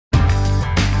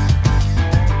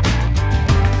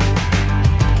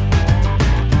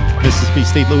Mississippi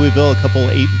State, Louisville, a couple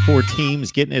 8-4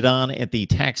 teams getting it on at the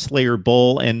Tax Slayer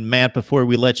Bowl. And Matt, before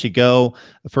we let you go,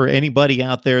 for anybody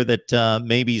out there that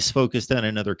maybe is focused on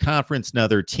another conference,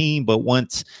 another team, but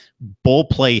once bowl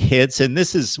play hits, and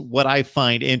this is what I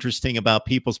find interesting about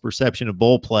people's perception of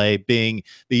bowl play, being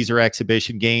these are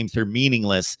exhibition games, they're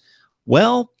meaningless.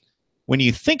 Well, when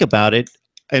you think about it,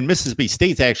 and Mississippi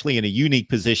State's actually in a unique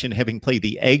position, having played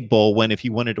the Egg Bowl, when if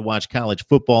you wanted to watch college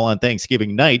football on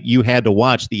Thanksgiving night, you had to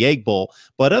watch the Egg Bowl.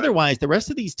 But otherwise, the rest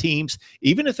of these teams,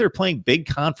 even if they're playing big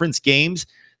conference games,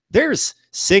 there's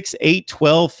 6, 8,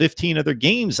 12, 15 other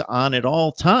games on at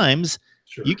all times.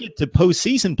 Sure. You get to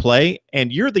postseason play,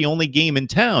 and you're the only game in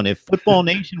town. If Football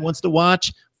Nation wants to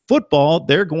watch football,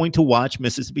 they're going to watch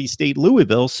Mississippi State,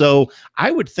 Louisville. So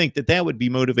I would think that that would be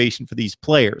motivation for these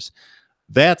players.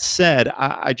 That said,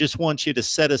 I just want you to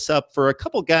set us up for a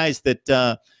couple guys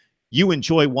that you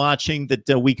enjoy watching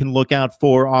that we can look out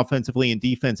for offensively and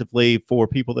defensively for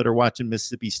people that are watching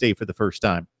Mississippi State for the first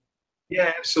time.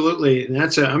 Yeah, absolutely. And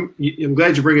that's I'm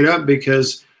glad you bring it up,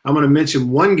 because I'm going to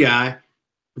mention one guy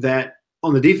that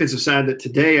on the defensive side that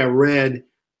today I read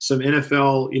some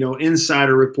NFL,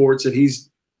 insider reports that he's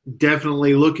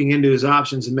definitely looking into his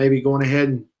options and maybe going ahead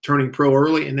and turning pro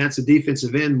early, and that's a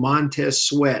defensive end, Montez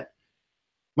Sweat.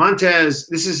 Montez,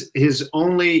 this is his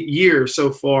only year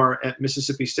so far at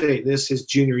Mississippi State. This is his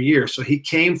junior year. So he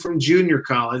came from junior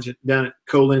college down at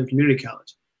Colin Community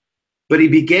College. But he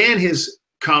began his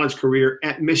college career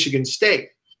at Michigan State,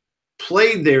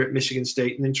 played there at Michigan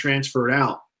State, and then transferred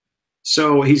out.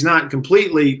 So he's not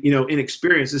completely,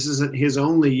 inexperienced. This isn't his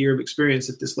only year of experience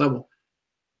at this level.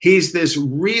 He's this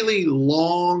really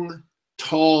long,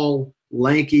 tall,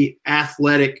 lanky,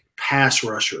 athletic pass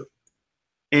rusher.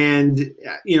 And,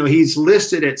 he's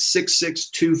listed at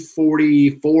 6'6",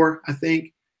 244, I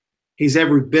think. He's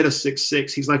every bit of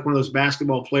 6'6". He's like one of those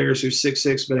basketball players who's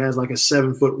 6'6", but has like a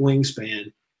 7-foot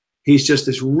wingspan. He's just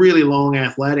this really long,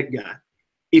 athletic guy.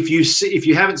 If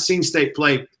you haven't seen State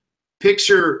play,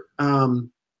 picture I'm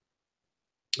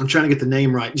trying to get the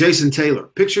name right, Jason Taylor.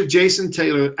 Picture Jason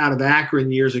Taylor out of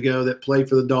Akron years ago that played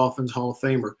for the Dolphins, Hall of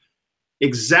Famer.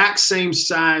 Exact same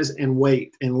size and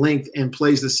weight and length and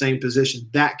plays the same position,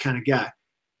 that kind of guy.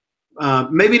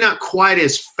 Maybe not quite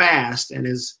as fast and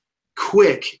as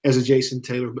quick as a Jason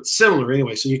Taylor, but similar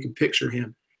anyway, so you can picture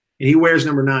him. And he wears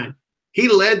number 9. He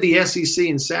led the SEC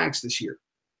in sacks this year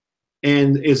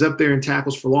and is up there in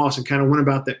tackles for loss and kind of went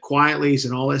about that quietly. He's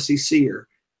an all-SECer.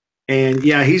 And,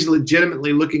 yeah, he's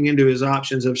legitimately looking into his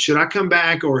options of, should I come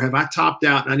back or have I topped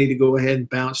out and I need to go ahead and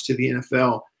bounce to the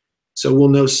NFL? So we'll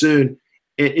know soon.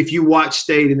 If you watch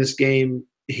State in this game,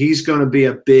 he's going to be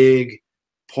a big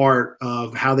part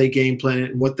of how they game plan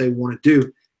it and what they want to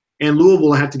do. And Louisville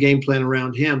will have to game plan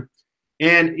around him.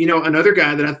 And, another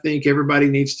guy that I think everybody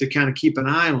needs to kind of keep an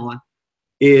eye on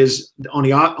is on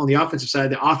the offensive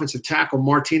side, the offensive tackle,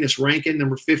 Martinez Rankin,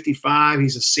 number 55.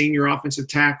 He's a senior offensive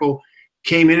tackle,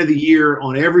 came into the year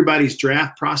on everybody's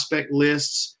draft prospect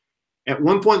lists. At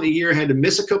one point in the year, had to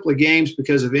miss a couple of games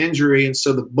because of injury, and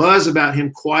so the buzz about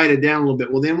him quieted down a little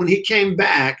bit. Well, then when he came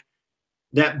back,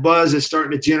 that buzz is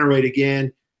starting to generate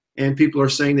again, and people are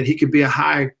saying that he could be a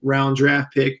high-round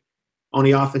draft pick on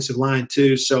the offensive line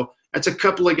too. So that's a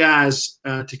couple of guys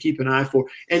to keep an eye for.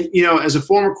 And, as a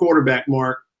former quarterback,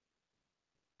 Mark,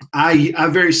 I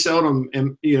very seldom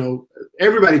am,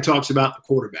 everybody talks about the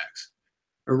quarterbacks,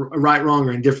 right, wrong,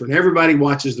 or indifferent. Everybody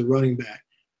watches the running back.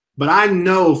 But I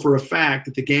know for a fact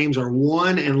that the games are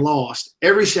won and lost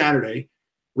every Saturday,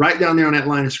 right down there on that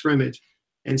line of scrimmage.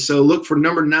 And so look for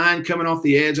number 9 coming off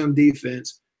the edge on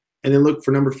defense, and then look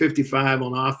for number 55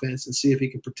 on offense and see if he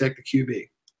can protect the QB.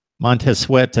 Montez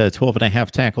Sweat,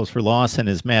 12.5 tackles for loss, and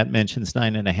as Matt mentions,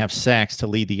 9.5 sacks to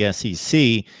lead the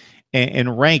SEC.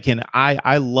 And Rankin,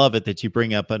 I love it that you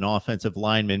bring up an offensive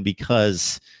lineman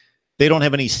because they don't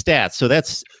have any stats. So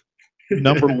that's –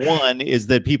 number one is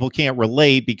that people can't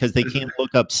relate because they can't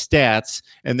look up stats,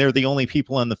 and they're the only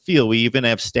people on the field. We even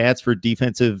have stats for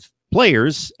defensive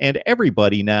players and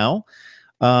everybody now.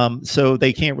 So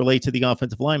they can't relate to the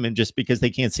offensive lineman just because they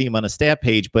can't see him on a stat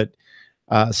page. But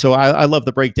so I love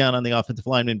the breakdown on the offensive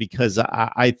lineman because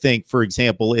I think, for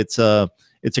example, it's a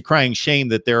crying shame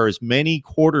that there are as many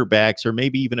quarterbacks or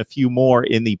maybe even a few more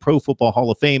in the Pro Football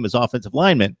Hall of Fame as offensive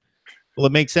linemen. Well,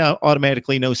 it makes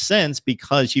automatically no sense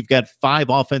because you've got 5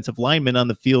 offensive linemen on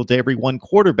the field to every 1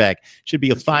 quarterback. Should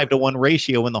be a 5-to-1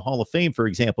 ratio in the Hall of Fame, for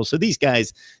example. So these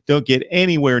guys don't get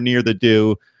anywhere near the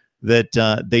due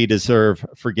that they deserve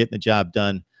for getting the job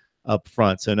done up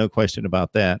front. So no question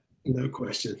about that. No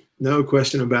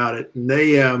question about it. And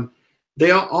they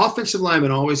offensive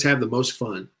linemen always have the most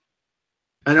fun.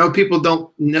 I know people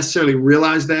don't necessarily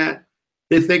realize that,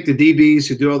 They think the DBs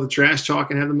who do all the trash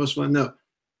talk and have the most fun. No,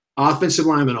 offensive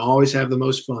linemen always have the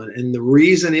most fun. And the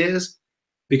reason is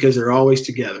because they're always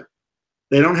together.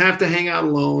 They don't have to hang out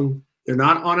alone. They're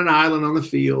not on an island on the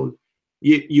field.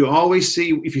 You always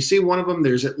see, if you see one of them,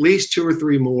 there's at least 2 or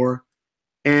 3 more.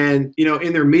 And, you know,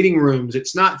 in their meeting rooms,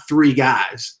 it's not 3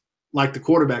 guys like the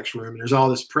quarterback's room, and there's all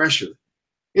this pressure.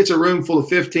 It's a room full of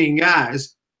 15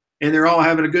 guys, and they're all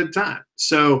having a good time.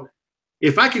 So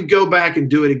if I could go back and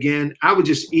do it again, I would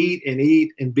just eat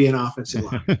and be an offensive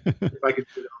lineman. If I could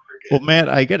do it over again. Well, Matt,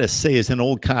 I got to say, as an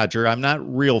old codger, I'm not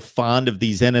real fond of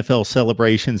these NFL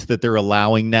celebrations that they're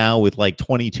allowing now with like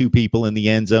 22 people in the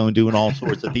end zone doing all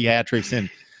sorts of theatrics and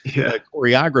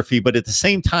choreography. But at the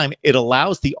same time, it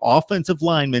allows the offensive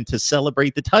linemen to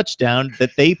celebrate the touchdown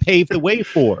that they paved the way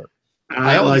for.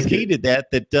 I always hated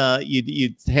that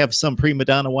you'd have some prima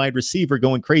donna wide receiver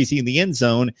going crazy in the end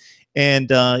zone, and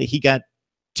he got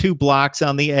 2 blocks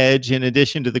on the edge in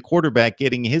addition to the quarterback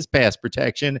getting his pass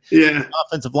protection. Yeah.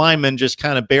 Offensive linemen just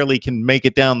kind of barely can make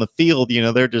it down the field. You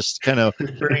know, they're just kind of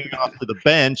turning off to the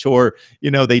bench, or,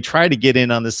 you know, they try to get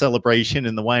in on the celebration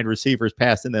and the wide receivers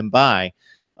passing them by.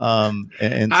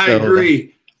 And I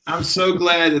agree. I'm so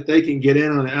glad that they can get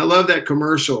in on it. I love that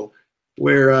commercial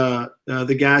where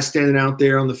the guy's standing out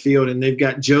there on the field and they've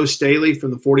got Joe Staley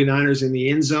from the 49ers in the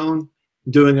end zone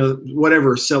doing a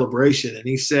whatever celebration. And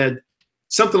he said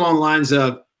something along the lines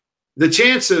of, the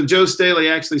chance of Joe Staley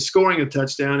actually scoring a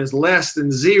touchdown is less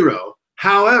than 0.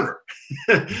 However,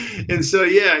 and so,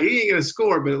 yeah, he ain't going to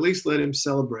score, but at least let him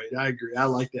celebrate. I agree. I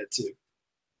like that too.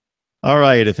 All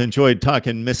right. If you enjoyed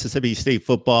talking Mississippi State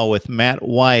football with Matt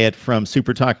Wyatt from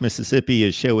Super Talk Mississippi,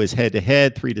 his show is Head to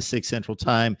Head, 3 to 6 Central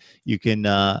Time. You can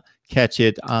catch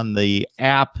it on the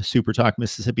app, Super Talk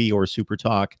Mississippi, or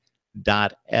supertalk.fm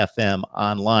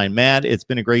online. Matt, it's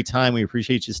been a great time. We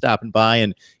appreciate you stopping by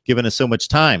and giving us so much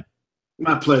time.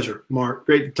 My pleasure, Mark.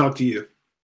 Great to talk to you.